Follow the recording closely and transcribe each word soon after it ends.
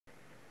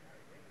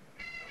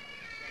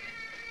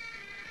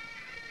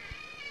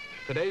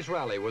Today's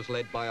rally was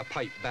led by a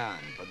pipe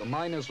band, but the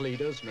miners'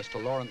 leaders, Mr.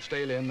 Lawrence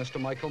Daly and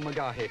Mr. Michael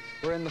McGahey,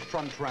 were in the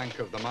front rank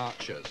of the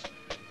marchers.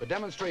 The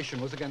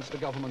demonstration was against the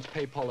government's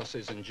pay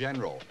policies in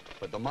general,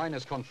 but the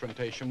miners'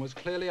 confrontation was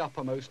clearly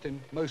uppermost in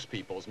most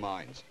people's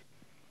minds.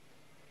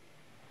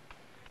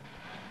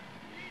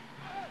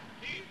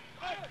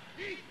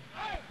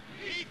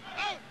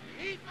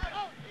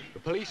 The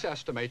police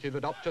estimated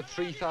that up to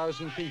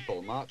 3,000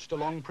 people marched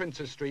along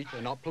Princes Street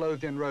and up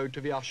Lothian Road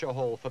to the Usher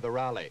Hall for the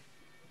rally.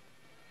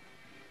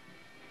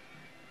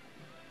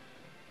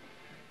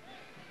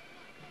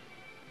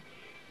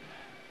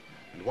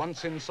 And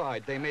once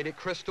inside, they made it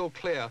crystal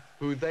clear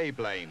who they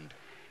blamed.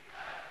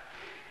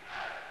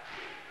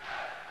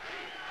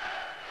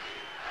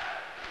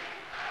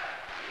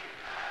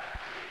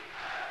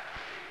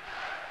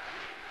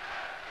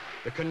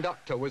 The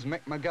conductor was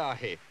Mick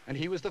McGahey, and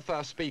he was the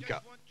first speaker. I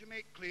just want to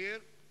make clear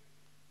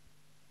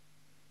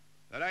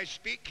that I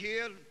speak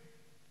here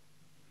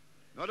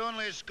not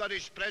only as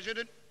Scottish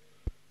President,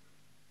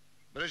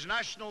 but as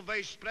National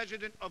Vice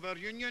President of our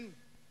Union,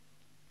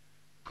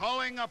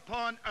 calling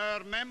upon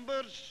our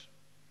members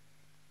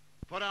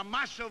for a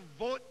massive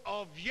vote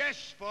of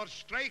yes for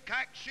strike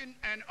action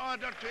in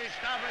order to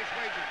establish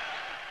wages.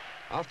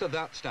 After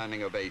that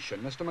standing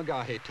ovation, Mr.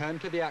 McGahey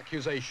turned to the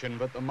accusation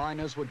that the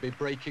miners would be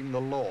breaking the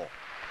law.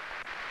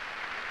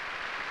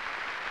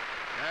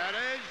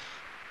 There is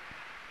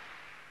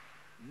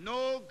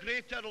no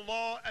greater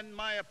law, in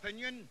my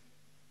opinion,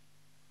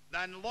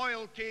 than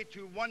loyalty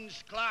to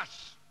one's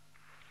class.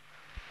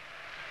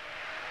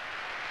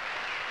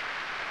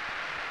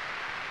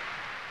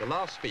 The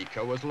last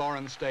speaker was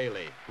Lawrence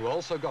Daly, who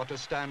also got a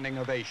standing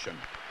ovation.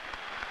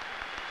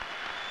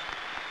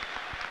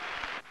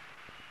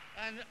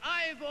 And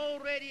I've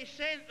already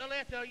sent a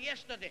letter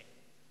yesterday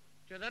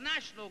to the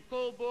National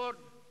Coal Board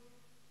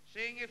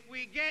saying if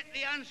we get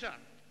the answer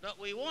that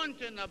we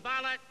want in the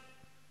ballot,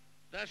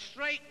 the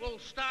strike will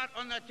start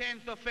on the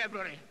 10th of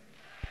February.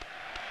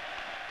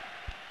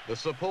 The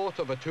support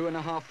of the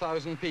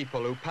 2,500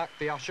 people who packed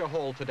the Usher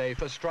Hall today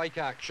for strike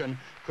action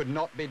could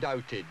not be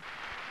doubted.